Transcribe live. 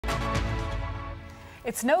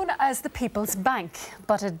It's known as the People's Bank,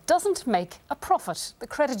 but it doesn't make a profit. The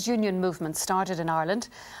credit union movement started in Ireland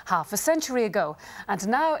half a century ago, and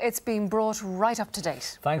now it's being brought right up to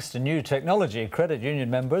date. Thanks to new technology, credit union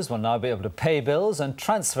members will now be able to pay bills and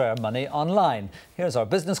transfer money online. Here's our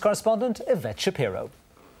business correspondent, Yvette Shapiro.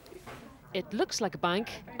 It looks like a bank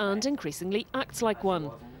and increasingly acts like one.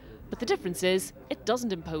 But the difference is it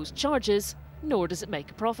doesn't impose charges, nor does it make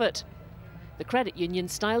a profit. The credit union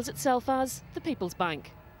styles itself as the People's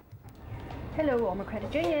Bank. Hello, I'm a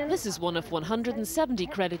credit union. This is one of 170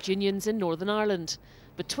 credit unions in Northern Ireland.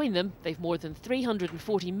 Between them, they've more than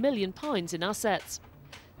 £340 million in assets.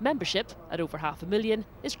 Membership, at over 500,000,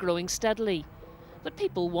 is growing steadily. But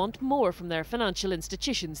people want more from their financial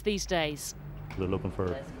institutions these days. They're looking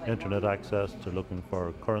for internet access, they're looking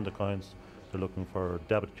for current accounts, they're looking for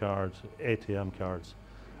debit cards, ATM cards.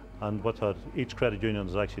 And what each credit union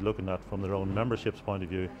is actually looking at from their own membership's point of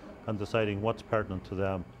view and deciding what's pertinent to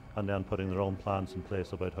them and then putting their own plans in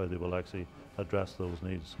place about how they will actually address those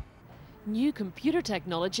needs. New computer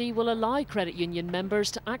technology will allow credit union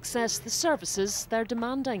members to access the services they're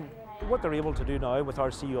demanding. What they're able to do now with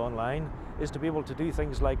our CUonline is to be able to do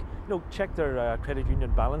things like check their credit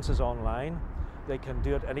union balances online. They can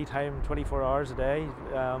do it anytime, 24 hours a day.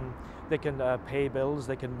 They can pay bills,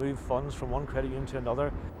 they can move funds from one credit union to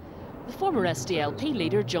another. The former SDLP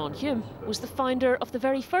leader, John Hume, was the founder of the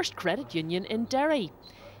very first credit union in Derry.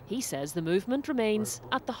 He says the movement remains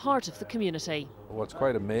at the heart of the community. What's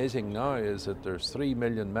quite amazing now is that there's 3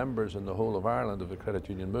 million members in the whole of Ireland of the credit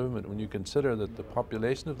union movement. When you consider that the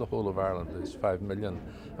population of the whole of Ireland is 5 million,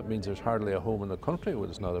 that means there's hardly a home in the country which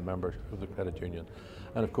is not a member of the credit union.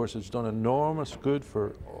 And of course it's done enormous good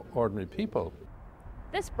for ordinary people.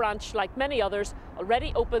 This branch, like many others,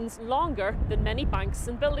 already opens longer than many banks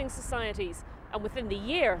and building societies. And within the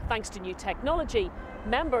year, thanks to new technology,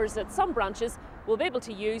 members at some branches will be able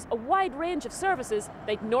to use a wide range of services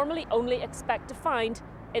they'd normally only expect to find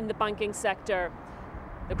in the banking sector.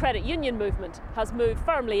 The credit union movement has moved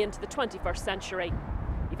firmly into the 21st century.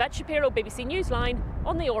 Yvette Shapiro, BBC Newsline,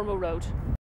 on the Ormeau Road.